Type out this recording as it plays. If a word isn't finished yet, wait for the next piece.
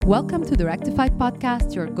Welcome to the Rectified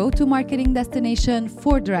Podcast, your go-to marketing destination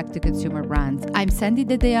for direct-to-consumer brands. I'm Sandy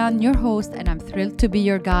Dedeyan, your host, and I'm thrilled to be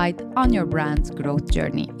your guide on your brand's growth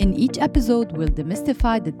journey. In each episode, we'll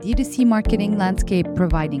demystify the D2C marketing landscape,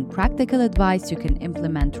 providing practical advice you can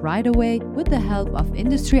implement right away with the help of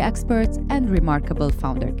industry experts and remarkable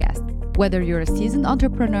founder guests. Whether you're a seasoned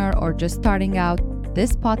entrepreneur or just starting out,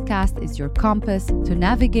 this podcast is your compass to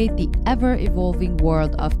navigate the ever-evolving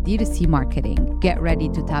world of D2C marketing. Get ready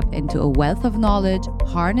to tap into a wealth of knowledge,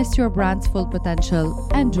 harness your brand's full potential,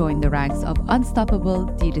 and join the ranks of unstoppable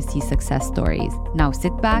D2C success stories. Now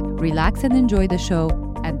sit back, relax, and enjoy the show.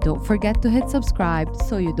 And don't forget to hit subscribe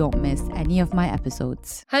so you don't miss any of my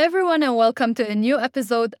episodes. Hi, everyone, and welcome to a new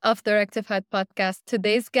episode of the Rectified Podcast.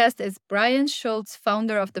 Today's guest is Brian Schultz,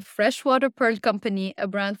 founder of the Freshwater Pearl Company, a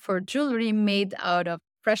brand for jewelry made out of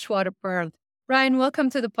freshwater pearl. Brian,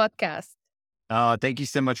 welcome to the podcast. Thank you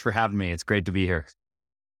so much for having me. It's great to be here.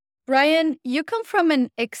 Brian, you come from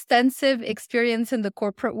an extensive experience in the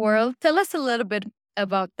corporate world. Tell us a little bit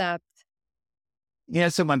about that. Yeah,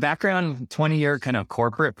 so my background, 20-year kind of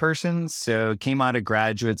corporate person. So came out of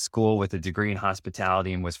graduate school with a degree in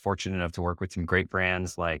hospitality and was fortunate enough to work with some great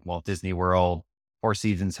brands like Walt Disney World, Four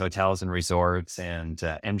Seasons Hotels and Resorts, and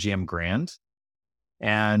MGM Grand.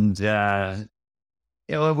 And, I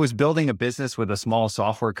was building a business with a small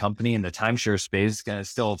software company in the timeshare space, kind of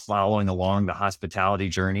still following along the hospitality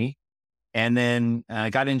journey. And then I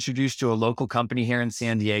got introduced to a local company here in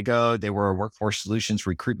San Diego. They were a workforce solutions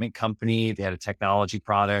recruitment company. They had a technology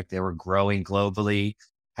product. They were growing globally.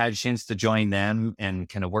 Had a chance to join them and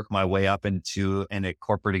kind of work my way up into a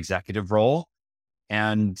corporate executive role.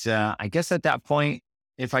 And I guess at that point,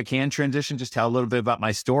 if I can transition, just tell a little bit about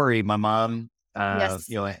my story. My mom, Yes.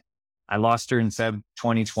 I lost her in Feb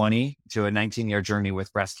 2020 to a 19-year journey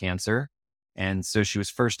with breast cancer. And so she was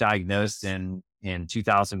first diagnosed in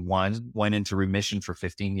 2001, went into remission for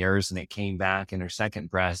 15 years, and it came back in her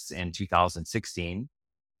second breast in 2016,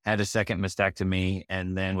 had a second mastectomy,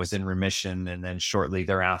 and then was in remission. And then shortly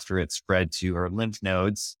thereafter, it spread to her lymph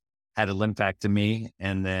nodes, had a lymphaectomy,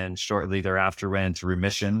 and then shortly thereafter went into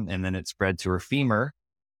remission. And then it spread to her femur,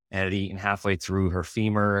 had eaten halfway through her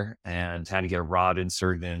femur and had to get a rod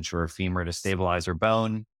inserted into her femur to stabilize her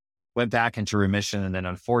bone, went back into remission. And then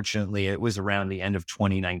unfortunately, it was around the end of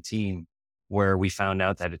 2019 where we found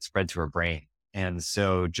out that it spread to her brain. And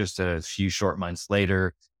so just a few short months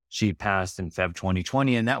later, she passed in Feb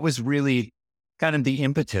 2020. And that was really kind of the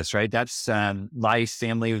impetus, right? That's life,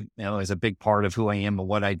 family, is a big part of who I am and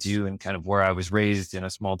what I do and kind of where I was raised in a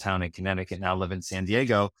small town in Connecticut, now live in San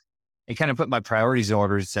Diego. It kind of put my priorities in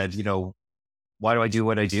order, said, why do I do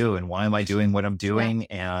what I do? And why am I doing what I'm doing?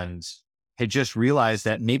 Yeah. And had just realized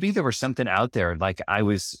that maybe there was something out there. Like I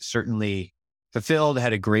was certainly fulfilled,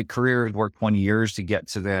 had a great career, had worked 20 years to get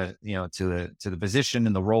to the position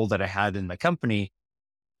and the role that I had in the company,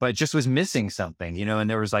 but just was missing something, and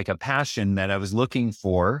there was like a passion that I was looking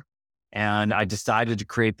for. And I decided to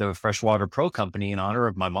create the Freshwater Pro Company in honor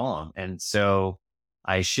of my mom. And so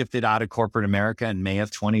I shifted out of corporate America in May of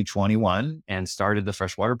 2021 and started the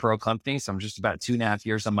Freshwater Pro Company. So I'm just about 2.5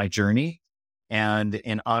 years on my journey. And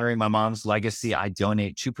in honoring my mom's legacy, I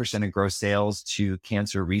donate 2% of gross sales to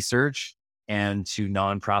cancer research and to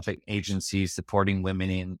nonprofit agencies supporting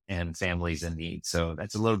women and families in need. So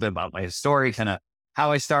that's a little bit about my story, kind of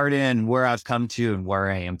how I started and where I've come to and where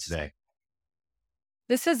I am today.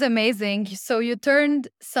 This is amazing. So you turned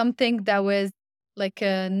something that was like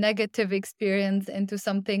a negative experience into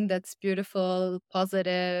something that's beautiful,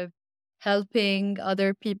 positive, helping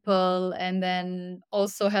other people, and then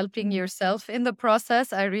also helping yourself in the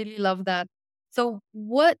process. I really love that. So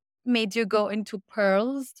what made you go into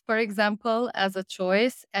pearls, for example, as a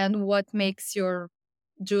choice, and what makes your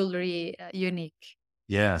jewelry unique?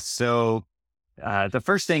 Yeah. So the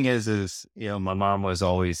first thing is, my mom was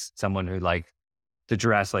always someone who liked to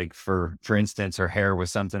dress. Like for instance, her hair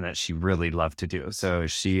was something that she really loved to do. So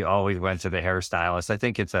she always went to the hairstylist. I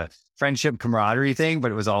think it's a friendship camaraderie thing,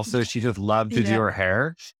 but it was also, she just loved to do her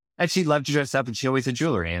hair. And she loved to dress up, and she always had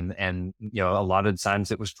jewelry. And a lot of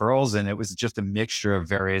times it was pearls, and it was just a mixture of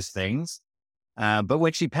various things. But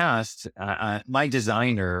when she passed, my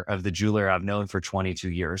designer of the jewelry I've known for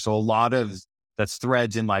 22 years. So a lot of that's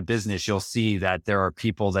threads in my business, you'll see that there are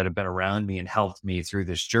people that have been around me and helped me through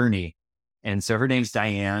this journey. And so her name's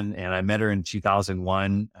Diane, and I met her in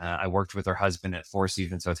 2001. I worked with her husband at Four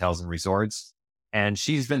Seasons Hotels and Resorts. And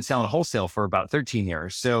she's been selling wholesale for about 13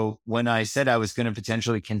 years. So when I said I was going to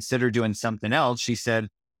potentially consider doing something else, she said,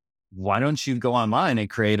 why don't you go online and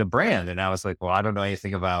create a brand? And I was like, well, I don't know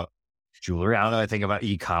anything about jewelry. I don't know anything about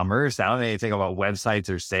e-commerce. I don't know anything about websites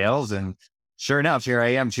or sales. And sure enough, here I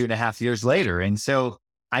am 2.5 years later. And so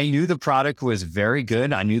I knew the product was very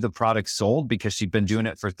good. I knew the product sold because she'd been doing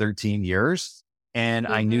it for 13 years. And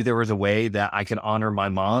I knew there was a way that I could honor my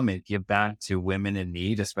mom and give back to women in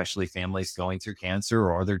need, especially families going through cancer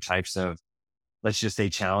or other types of, let's just say,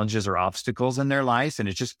 challenges or obstacles in their lives. And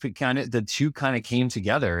it just the two kind of came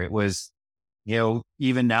together. It was,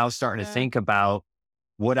 even now starting to think about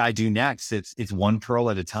what I do next. It's one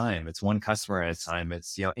pearl at a time. It's one customer at a time.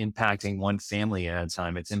 It's, impacting one family at a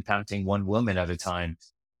time. It's impacting one woman at a time.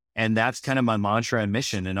 And that's kind of my mantra and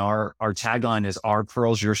mission. And our tagline is "Our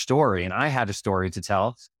Pearls, Your Story." And I had a story to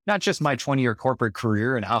tell, not just my 20-year corporate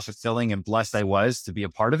career and how fulfilling and blessed I was to be a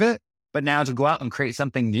part of it, but now to go out and create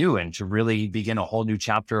something new and to really begin a whole new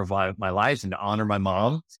chapter of my life and to honor my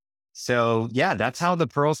mom. So yeah, that's how the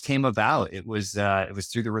pearls came about. It was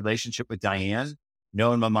through the relationship with Diane,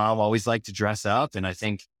 knowing my mom always liked to dress up. And I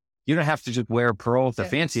think you don't have to just wear a pearl at the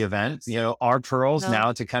fancy event. Our pearls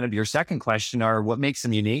now, to kind of your second question, are what makes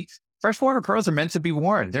them unique. Freshwater pearls are meant to be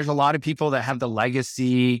worn. There's a lot of people that have the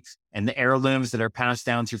legacy and the heirlooms that are passed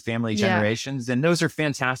down through family generations. And those are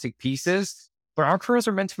fantastic pieces, but our pearls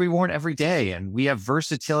are meant to be worn every day. And we have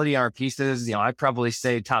versatility in our pieces. I'd probably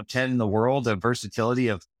say top 10 in the world of versatility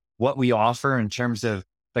of what we offer in terms of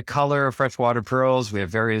the color of freshwater pearls. We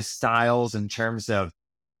have various styles in terms of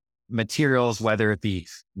materials, whether it be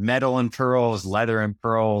metal and pearls, leather and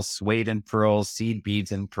pearls, suede and pearls, seed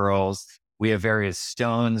beads and pearls. We have various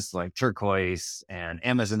stones like turquoise and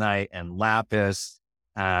amazonite and lapis.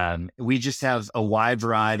 We just have a wide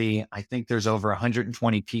variety. I think there's over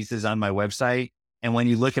 120 pieces on my website. And when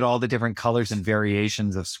you look at all the different colors and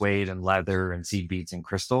variations of suede and leather and seed beads and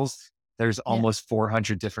crystals, there's almost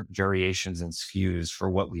 400 different variations and SKUs for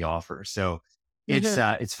what we offer. So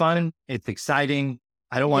it's fun. It's exciting.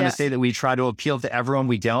 I don't want to say that we try to appeal to everyone.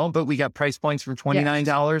 We don't, but we got price points from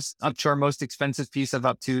 $29 up to our most expensive piece of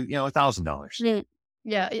up to, $1,000.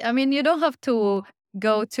 Yeah. I mean, you don't have to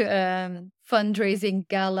go to a fundraising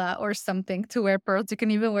gala or something to wear pearls. You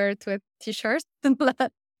can even wear it with t-shirts. You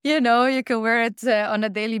can wear it on a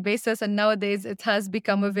daily basis. And nowadays it has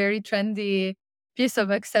become a very trendy piece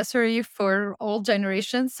of accessory for all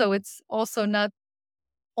generations. So it's also not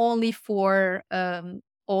only for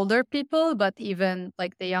older people, but even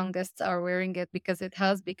like the youngest are wearing it because it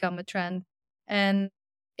has become a trend. And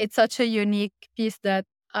it's such a unique piece that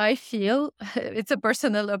I feel, it's a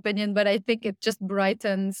personal opinion, but I think it just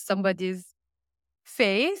brightens somebody's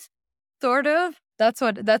face, sort of. That's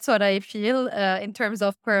what I feel in terms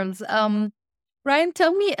of pearls. Ryan,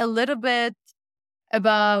 tell me a little bit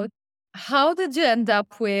about how did you end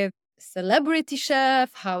up with Celebrity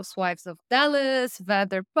Chef, Housewives of Dallas,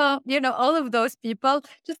 Vanderpump, all of those people.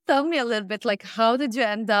 Just tell me a little bit, like, how did you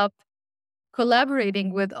end up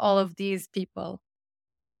collaborating with all of these people?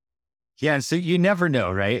 Yeah. So you never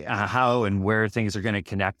know, right? How and where things are going to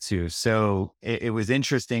connect to. So it was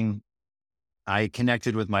interesting. I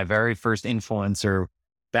connected with my very first influencer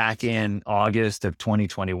back in August of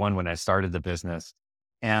 2021 when I started the business.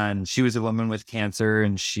 And she was a woman with cancer,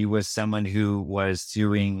 and she was someone who was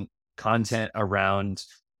doing content around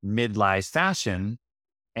midlife fashion.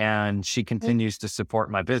 And she continues to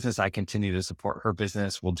support my business. I continue to support her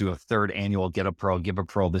business. We'll do a third annual Get a Pearl, Give a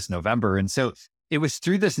Pearl this November. And so it was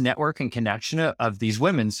through this network and connection of these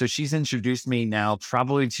women. So she's introduced me now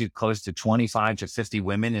probably to close to 25 to 50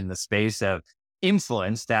 women in the space of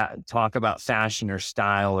influence that talk about fashion or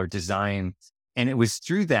style or design. And it was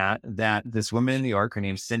through that this woman in New York, her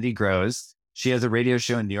name's Cindy Gross, she has a radio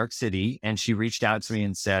show in New York City. And she reached out to me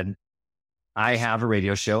and said, I have a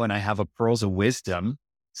radio show and I have a Pearls of Wisdom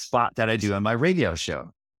spot that I do on my radio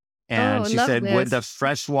show. And she said, would the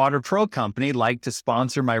Freshwater Pearl Company like to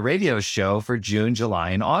sponsor my radio show for June,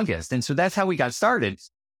 July, and August? And so that's how we got started.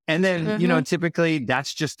 And then, typically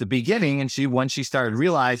that's just the beginning. And once she started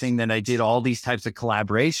realizing that I did all these types of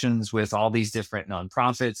collaborations with all these different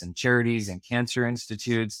nonprofits and charities and cancer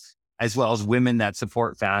institutes, as well as women that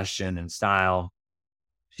support fashion and style,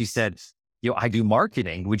 she said, I do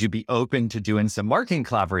marketing. Would you be open to doing some marketing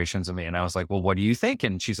collaborations with me? And I was like, well, what do you think?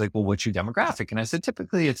 And she's like, well, what's your demographic? And I said,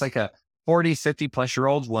 typically it's like a 40, 50 plus year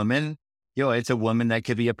old woman. It's a woman that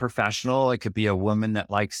could be a professional. It could be a woman that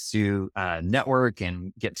likes to network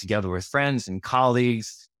and get together with friends and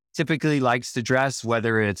colleagues, typically likes to dress,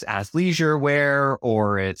 whether it's athleisure wear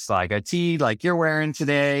or it's like a tee like you're wearing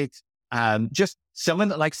today. Just someone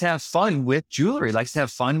that likes to have fun with jewelry, likes to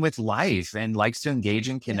have fun with life, and likes to engage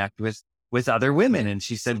and connect with other women. And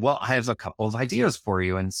she said, well, I have a couple of ideas for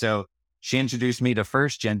you. And so she introduced me to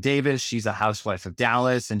first Jen Davis. She's a housewife of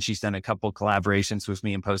Dallas, and she's done a couple collaborations with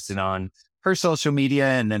me and posted on her social media.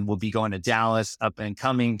 And then we'll be going to Dallas up and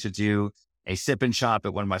coming to do a sip and shop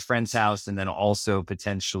at one of my friend's house, and then also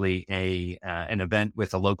potentially an event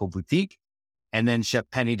with a local boutique. And then Chef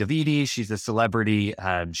Penny DeViti, she's a celebrity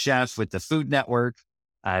chef with the Food Network.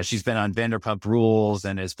 She's been on Vanderpump Rules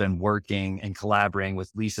and has been working and collaborating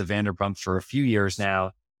with Lisa Vanderpump for a few years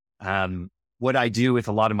now. What I do with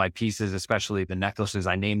a lot of my pieces, especially the necklaces,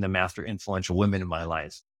 I name them after influential women in my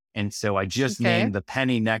life. And so I just named the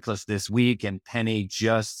Penny necklace this week, and Penny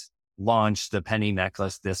just launched the Penny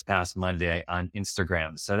necklace this past Monday on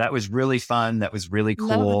Instagram. So that was really fun. That was really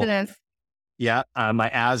cool. Love this. Yeah. My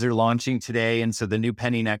ads are launching today. And so the new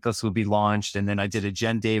Penny necklace will be launched. And then I did a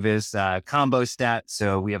Jen Davis combo stat.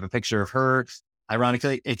 So we have a picture of her.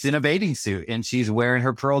 Ironically, it's in a bathing suit and she's wearing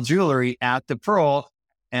her pearl jewelry at the Pearl.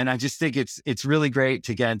 And I just think it's really great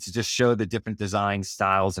to just show the different design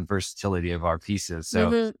styles and versatility of our pieces.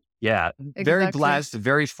 So yeah, very blessed,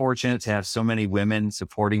 very fortunate to have so many women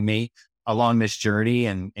supporting me along this journey,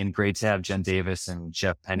 and great to have Jen Davis and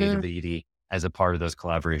Chef Penny DeViti as a part of those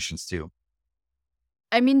collaborations too.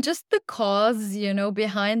 I mean, just the cause,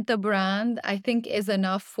 behind the brand, I think is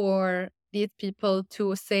enough for these people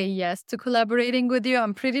to say yes to collaborating with you.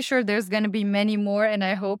 I'm pretty sure there's going to be many more, and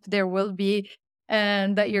I hope there will be,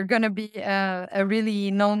 and that you're going to be a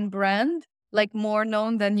really known brand, like more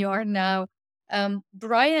known than you are now.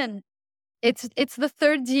 Brian, it's the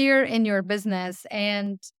third year in your business,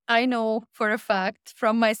 and I know for a fact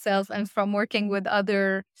from myself and from working with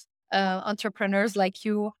other entrepreneurs like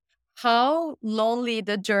you, how lonely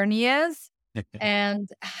the journey is and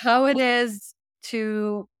how it is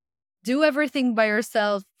to do everything by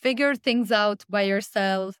yourself, figure things out by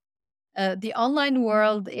yourself. The online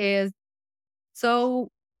world is so,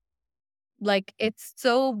 it's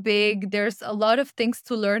so big. There's a lot of things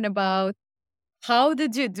to learn about. How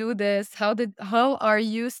did you do this? How are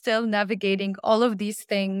you still navigating all of these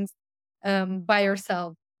things by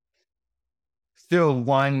yourself? So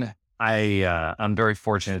one, I'm very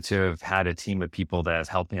fortunate to have had a team of people that has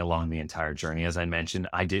helped me along the entire journey. As I mentioned,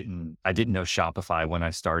 I didn't know Shopify when I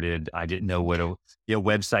started. I didn't know what a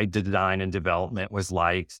website design and development was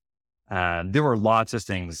like. There were lots of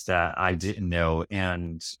things that I didn't know,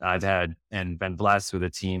 and I've had and been blessed with a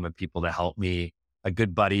team of people to help me. A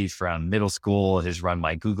good buddy from middle school has run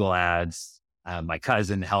my Google ads. My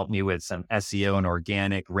cousin helped me with some SEO and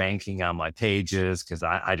organic ranking on my pages because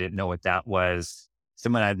I didn't know what that was.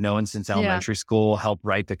 Someone I've known since elementary school helped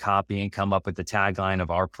write the copy and come up with the tagline of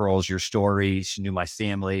Our Pearls, Your Story. She knew my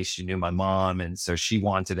family. She knew my mom. And so she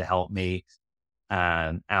wanted to help me.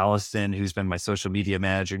 Allison, who's been my social media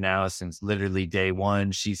manager now since literally day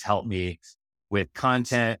one, she's helped me with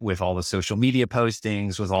content, with all the social media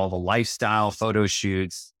postings, with all the lifestyle photo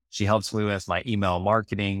shoots. She helps me with my email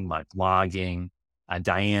marketing, my blogging.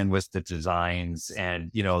 Diane with the designs,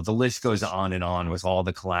 and the list goes on and on with all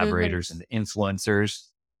the collaborators and the influencers.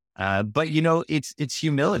 But it's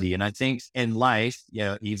humility, and I think in life,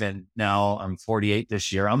 even now I'm 48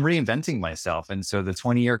 this year, I'm reinventing myself, and so the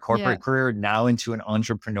 20-year corporate career now into an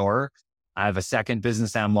entrepreneur. I have a second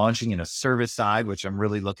business I'm launching in a service side, which I'm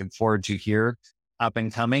really looking forward to here, up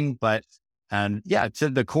and coming. But to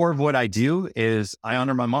the core of what I do is I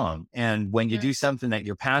honor my mom. And when you do something that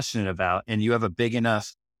you're passionate about and you have a big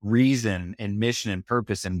enough reason and mission and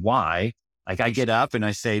purpose and why, I get up and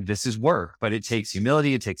I say, this is work, but it takes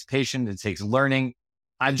humility, it takes patience, it takes learning.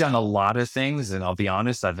 I've done a lot of things, and I'll be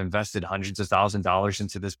honest, I've invested hundreds of thousands of dollars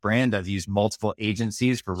into this brand. I've used multiple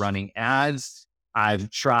agencies for running ads. I've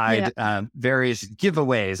tried various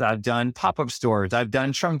giveaways. I've done pop-up stores. I've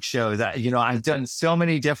done trunk shows. I've done so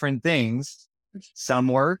many different things. Some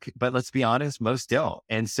work, but let's be honest, most don't.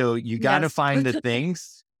 And so you got to find the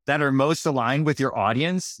things that are most aligned with your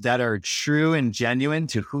audience, that are true and genuine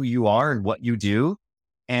to who you are and what you do.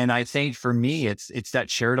 And I think for me, it's that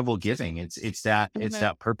charitable giving. It's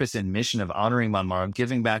that purpose and mission of honoring my mom,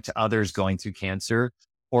 giving back to others going through cancer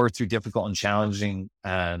or through difficult and challenging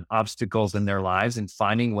obstacles in their lives, and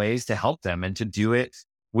finding ways to help them, and to do it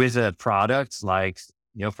with a product like,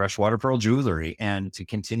 Freshwater Pearl Jewelry, and to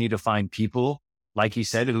continue to find people, like you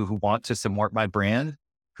said, who want to support my brand,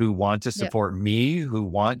 who want to support me, who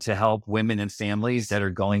want to help women and families that are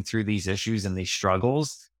going through these issues and these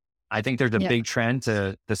struggles. I think there's a big trend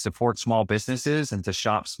to support small businesses and to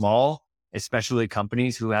shop small, especially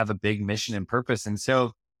companies who have a big mission and purpose. And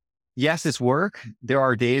so, yes, it's work. There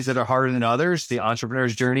are days that are harder than others. The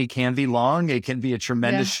entrepreneur's journey can be long. It can be a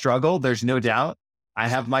tremendous struggle. There's no doubt. I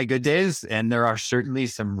have my good days, and there are certainly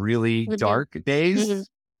some really dark days.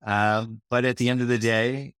 But at the end of the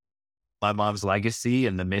day, my mom's legacy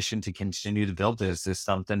and the mission to continue to build this is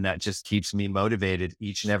something that just keeps me motivated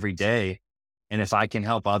each and every day. And if I can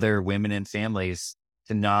help other women and families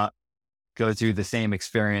to not go through the same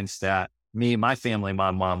experience that me and my family,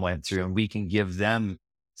 my mom went through, and we can give them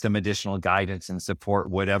some additional guidance and support,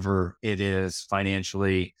 whatever it is,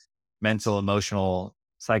 financially, mental, emotional,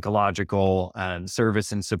 psychological,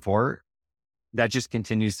 service and support. That just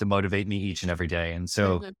continues to motivate me each and every day. And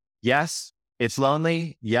so, yes, it's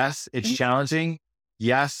lonely. Yes, it's challenging.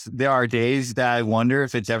 Yes, there are days that I wonder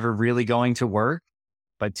if it's ever really going to work.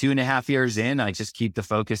 But 2.5 years in, I just keep the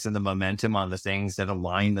focus and the momentum on the things that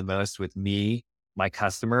align the most with me, my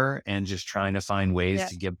customer, and just trying to find ways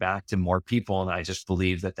to give back to more people. And I just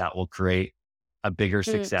believe that that will create a bigger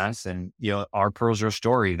success. And, our Pearls Your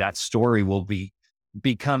Story, that story will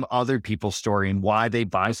become other people's story and why they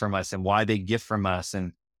buy from us and why they gift from us.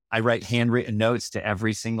 And I write handwritten notes to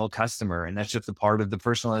every single customer. And that's just a part of the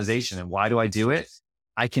personalization. And why do I do it?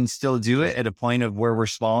 I can still do it at a point of where we're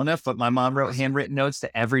small enough, but my mom wrote handwritten notes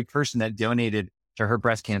to every person that donated to her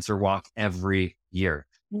breast cancer walk every year.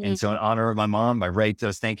 And so in honor of my mom, I write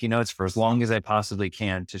those thank you notes for as long as I possibly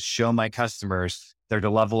can to show my customers there's a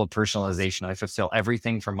level of personalization. I fulfill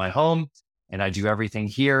everything from my home and I do everything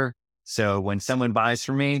here. So when someone buys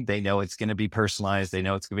from me, they know it's going to be personalized. They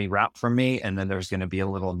know it's going to be wrapped from me. And then there's going to be a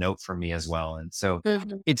little note from me as well. And so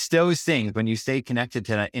it's those things. When you stay connected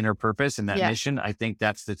to that inner purpose and that mission, I think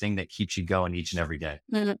that's the thing that keeps you going each and every day.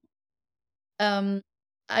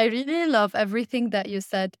 I really love everything that you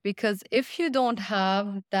said, because if you don't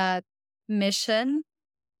have that mission,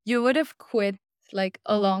 you would have quit like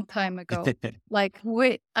a long time ago.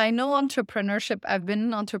 I know entrepreneurship. I've been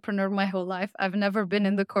an entrepreneur my whole life. I've never been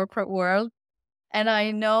in the corporate world. And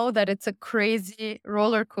I know that it's a crazy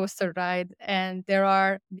roller coaster ride. And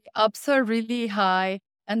the ups are really high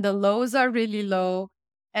and the lows are really low.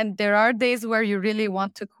 And there are days where you really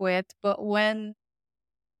want to quit. But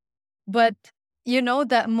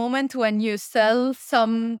that moment when you sell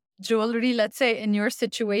some jewelry, let's say in your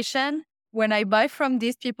situation, when I buy from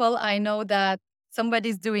these people, I know that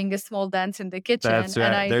somebody's doing a small dance in the kitchen. That's right.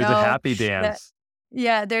 And I There's know a happy dance.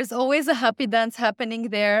 There's always a happy dance happening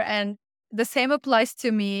there. And the same applies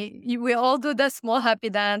to me. We all do that small happy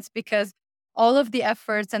dance because all of the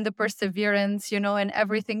efforts and the perseverance, and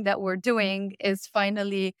everything that we're doing is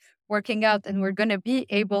finally working out, and we're going to be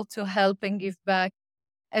able to help and give back,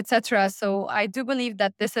 etc. So I do believe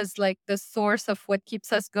that this is like the source of what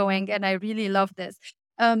keeps us going. And I really love this.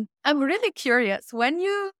 I'm really curious, when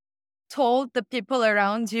you told the people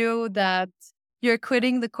around you that you're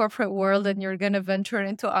quitting the corporate world and you're going to venture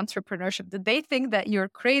into entrepreneurship, did they think that you're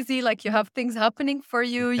crazy? Like, you have things happening for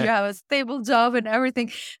you, you have a stable job and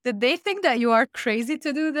everything. Did they think that you are crazy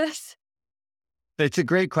to do this? It's a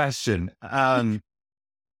great question.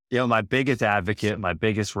 My biggest advocate, my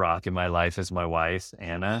biggest rock in my life is my wife,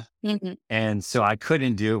 Anna. And so I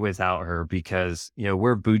couldn't do it without her because,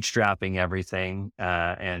 we're bootstrapping everything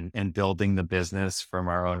and building the business from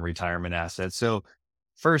our own retirement assets. So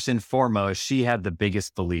first and foremost, she had the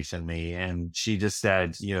biggest belief in me. And she just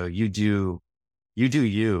said, you do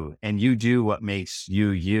you, and you do what makes you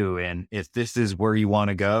you. And if this is where you want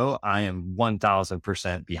to go, I am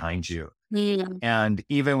 1000% behind you. And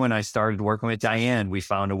even when I started working with Diane, we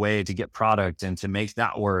found a way to get product and to make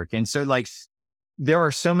that work. And so there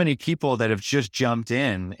are so many people that have just jumped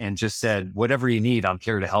in and just said, whatever you need, I'm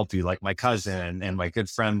here to help you. Like my cousin and my good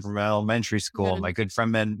friend from elementary school, my good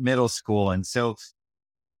friend in middle school. And so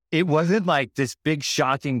it wasn't like this big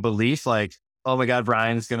shocking belief, like, oh my God,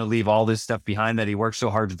 Brian's going to leave all this stuff behind that he worked so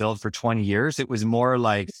hard to build for 20 years. It was more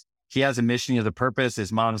like, he has a mission, the purpose,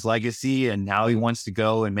 his mom's legacy, and now he wants to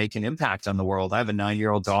go and make an impact on the world. I have a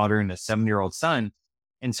 9-year-old daughter and a 7-year-old son.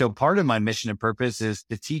 And so part of my mission and purpose is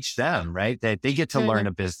to teach them, right? That they get to learn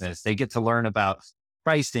a business. They get to learn about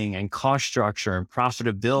pricing and cost structure and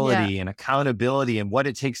profitability and accountability and what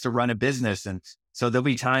it takes to run a business. And so there'll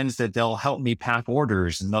be times that they'll help me pack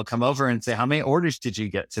orders and they'll come over and say, how many orders did you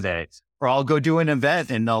get today? Or I'll go do an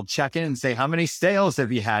event and they'll check in and say, how many sales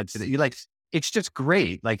have you had today? It's just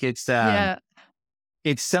great. Like it's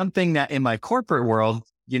something that in my corporate world,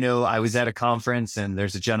 I was at a conference and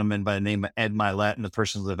there's a gentleman by the name of Ed Milet in the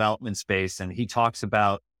personal development space. And he talks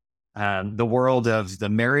about the world of the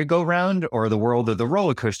merry-go-round or the world of the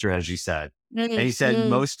roller coaster, as you said. And he said,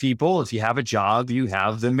 most people, if you have a job, you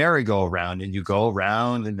have the merry-go-round and you go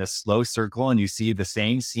around in a slow circle and you see the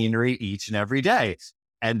same scenery each and every day.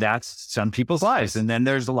 And that's some people's lives. And then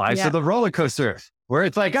there's the lives of the roller coaster, where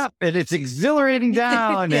it's like up and it's exhilarating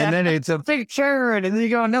down and then it's a big turn and then you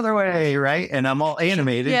go another way, right? And I'm all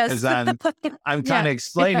animated because I'm kind of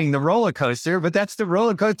explaining the roller coaster, but that's the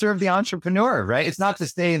roller coaster of the entrepreneur, right? It's not to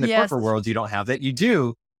stay in the corporate world. You don't have that. You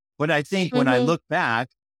do. But I think when I look back,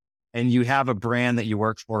 and you have a brand that you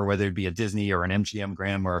work for, whether it be a Disney or an MGM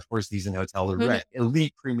Grand or a Four Seasons Hotel or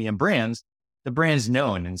elite premium brands, the brand's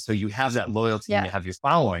known. And so you have that loyalty and you have your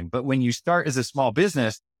following. But when you start as a small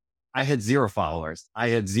business, I had 0 followers. I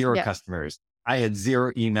had 0 customers. I had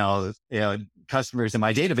 0 email customers in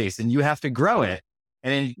my database, and you have to grow it.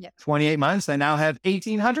 And in 28 months, I now have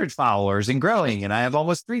 1,800 followers and growing, and I have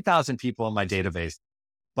almost 3,000 people in my database.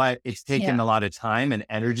 But it's taken a lot of time and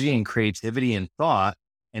energy and creativity and thought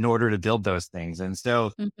in order to build those things. And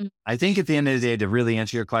so I think at the end of the day, to really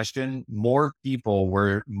answer your question, more people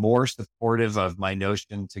were more supportive of my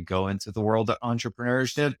notion to go into the world of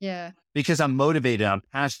entrepreneurship because I'm motivated, I'm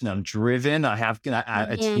passionate, I'm driven, I have an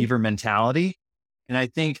achiever mentality. And I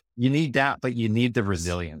think you need that, but you need the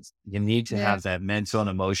resilience. You need to have that mental and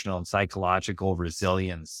emotional and psychological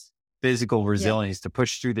resilience, physical resilience to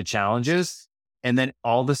push through the challenges. And then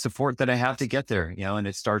all the support that I have to get there, and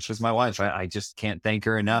it starts with my wife. I just can't thank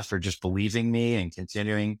her enough for just believing me and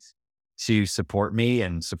continuing to support me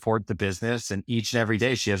and support the business. And each and every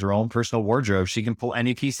day, she has her own personal wardrobe. She can pull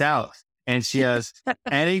any piece out, and she has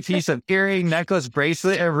any piece of earring, necklace,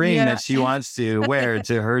 bracelet, or ring that she wants to wear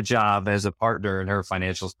to her job as a partner in her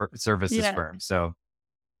financial services firm. So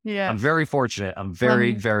I'm very fortunate. I'm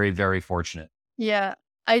very, very, very fortunate. Yeah.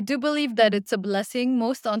 I do believe that it's a blessing.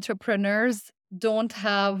 Most entrepreneurs don't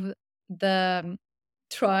have the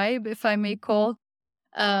tribe, if I may call,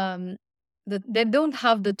 they don't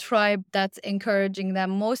have the tribe that's encouraging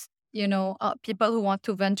them. Most, people who want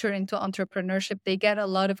to venture into entrepreneurship, they get a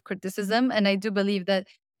lot of criticism. And I do believe that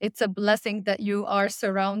it's a blessing that you are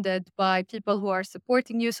surrounded by people who are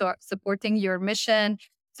supporting you, so supporting your mission,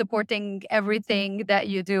 supporting everything that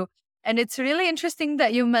you do. And it's really interesting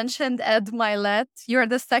that you mentioned Ed Milet. You're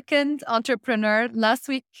the second entrepreneur. Last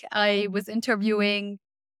week, I was interviewing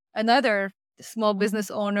another small business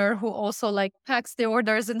owner who also packs the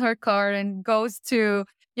orders in her car and goes to,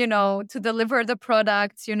 to deliver the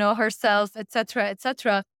products, herself, et cetera, et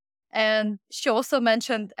cetera. And she also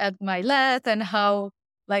mentioned Ed Milet and how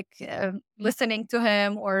listening to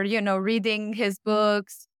him or, reading his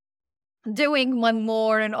books, doing one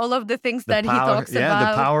more and all of the things that he talks about.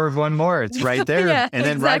 Yeah, the power of one more. It's right there. And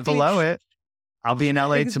then right below it, I'll be in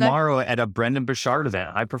LA tomorrow at a Brendan Burchard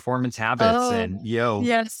event, High Performance Habits. And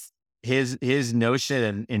his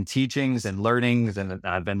notion and teachings and learnings. And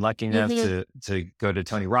I've been lucky enough to go to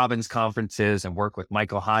Tony Robbins conferences and work with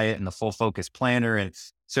Michael Hyatt and the Full Focus Planner. And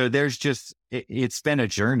so there's it's been a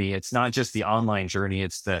journey. It's not just the online journey.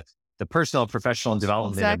 It's the personal, professional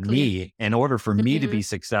development of me. In order for me to be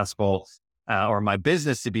successful or my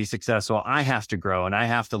business to be successful, I have to grow and I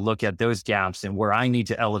have to look at those gaps and where I need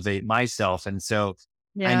to elevate myself. And so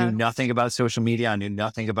I knew nothing about social media. I knew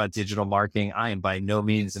nothing about digital marketing. I am by no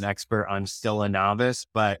means an expert. I'm still a novice,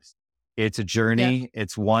 but it's a journey.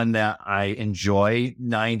 It's one that I enjoy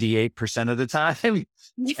 98% of the time.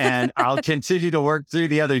 And I'll continue to work through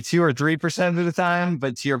the other 2 or 3% of the time.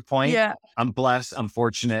 But to your point, I'm blessed. I'm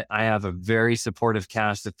fortunate. I have a very supportive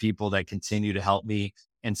cast of people that continue to help me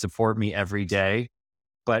and support me every day.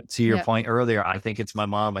 But to your point earlier, I think it's my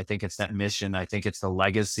mom. I think it's that mission. I think it's the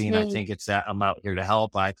legacy. And I think it's that I'm out here to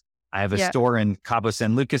help. I have a store in Cabo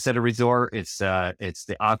San Lucas at a resort. It's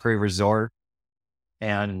the Acre Resort.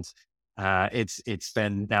 And it's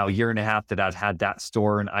been now a year and a half that I've had that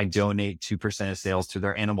store, and I donate 2% of sales to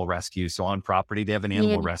their animal rescue. So on property, they have an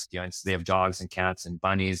animal rescue. And so they have dogs and cats and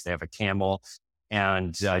bunnies. They have a camel,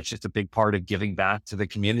 and it's just a big part of giving back to the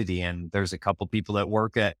community. And there's a couple people that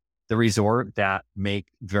work at the resort that make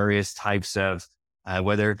various types of,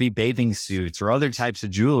 whether it be bathing suits or other types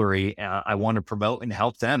of jewelry. I want to promote and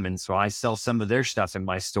help them. And so I sell some of their stuff in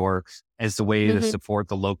my store as a way to support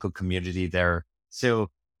the local community there. So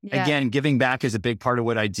again, giving back is a big part of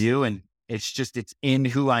what I do. And it's in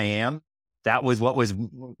who I am. That was what was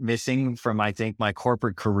missing from, I think, my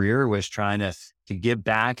corporate career, was trying to give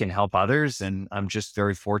back and help others. And I'm just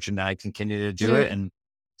very fortunate I can continue to do it, and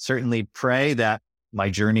certainly pray that my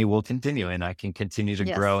journey will continue and I can continue to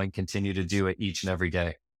grow and continue to do it each and every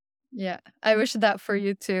day. Yeah, I wish that for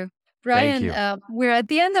you too. Brian, we're at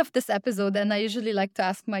the end of this episode, and I usually like to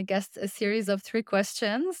ask my guests a series of 3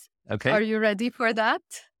 questions. Okay. Are you ready for that?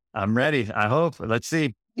 I'm ready. I hope. Let's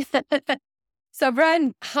see. So,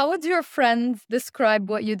 Brian, how would your friends describe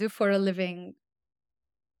what you do for a living?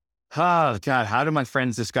 Oh, God. How do my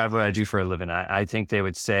friends describe what I do for a living? I think they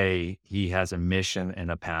would say he has a mission and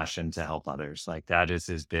a passion to help others. That is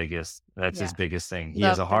his biggest thing. He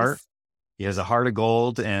has a heart. He has a heart of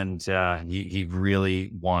gold, and he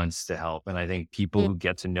really wants to help. And I think people who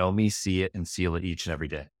get to know me see it and feel it each and every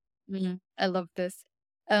day. I love this.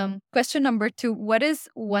 Question number 2, what is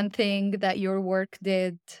one thing that your work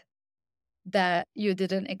did that you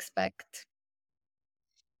didn't expect?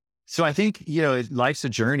 So I think, life's a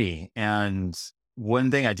journey. And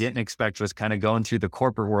one thing I didn't expect was kind of going through the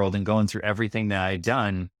corporate world and going through everything that I'd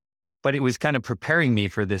done, but it was kind of preparing me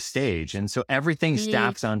for this stage. And so everything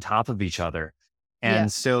stacks on top of each other.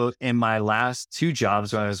 And so in my last 2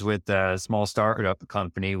 jobs, when I was with a small startup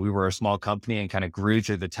company, we were a small company and kind of grew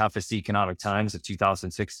through the toughest economic times of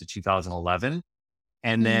 2006 to 2011.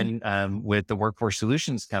 And then with the workforce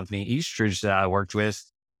solutions company, Eastridge, that I worked with,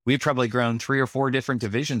 we've probably grown 3 or 4 different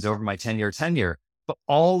divisions over my 10-year tenure. But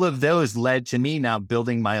all of those led to me now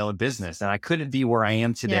building my own business. And I couldn't be where I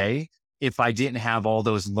am today if I didn't have all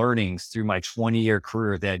those learnings through my 20-year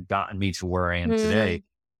career that had gotten me to where I am today.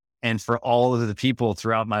 And for all of the people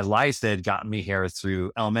throughout my life that had gotten me here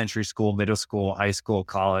through elementary school, middle school, high school,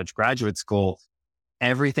 college, graduate school,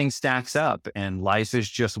 everything stacks up, and life is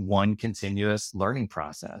just one continuous learning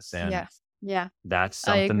process. And that's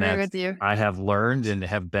something that I have learned and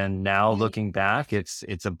have been now looking back. It's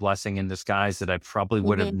a blessing in disguise that I probably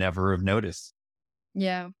would have never have noticed.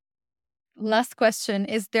 Yeah. Last question.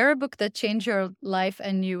 Is there a book that changed your life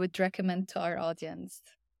and you would recommend to our audience?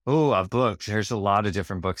 Oh, a book. There's a lot of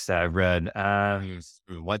different books that I've read.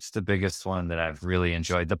 What's the biggest one that I've really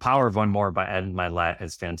enjoyed? The Power of One More by Ed Milet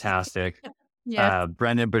is fantastic.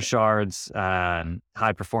 Brendan Burchard's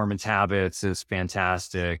High Performance Habits is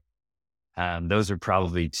fantastic. Those are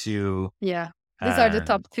probably 2. Yeah. These are the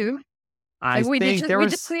top 2. We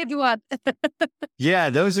just need one.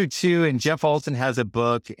 Those are 2. And Jeff Alton has a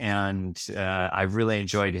book, and I really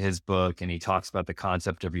enjoyed his book. And he talks about the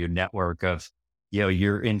concept of your network of,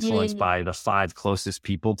 you're influenced by the 5 closest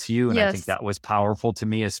people to you. And I think that was powerful to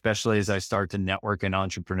me, especially as I start to network in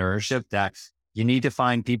entrepreneurship, that you need to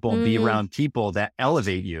find people and be around people that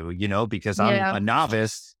elevate you, because I'm a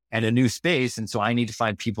novice and a new space. And so I need to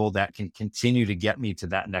find people that can continue to get me to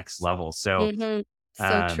that next level. So,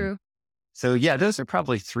 so true. So those are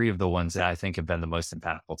probably 3 of the ones that I think have been the most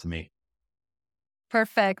impactful to me.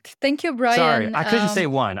 Perfect. Thank you, Brian. Sorry, I couldn't say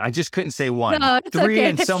one. I just couldn't say one. No, it's 3 okay.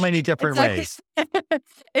 in so many different ways.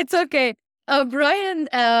 It's okay. Brian,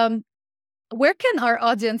 where can our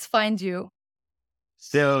audience find you?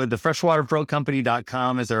 So the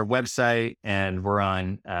freshwaterprocompany.com is our website, and we're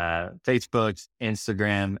on Facebook,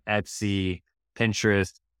 Instagram, Etsy,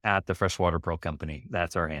 Pinterest at the Freshwater Pro Company.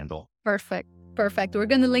 That's our handle. Perfect. We're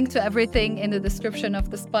going to link to everything in the description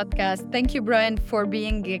of this podcast. Thank you, Brian, for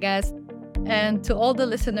being a guest. And to all the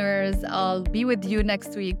listeners, I'll be with you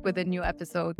next week with a new episode.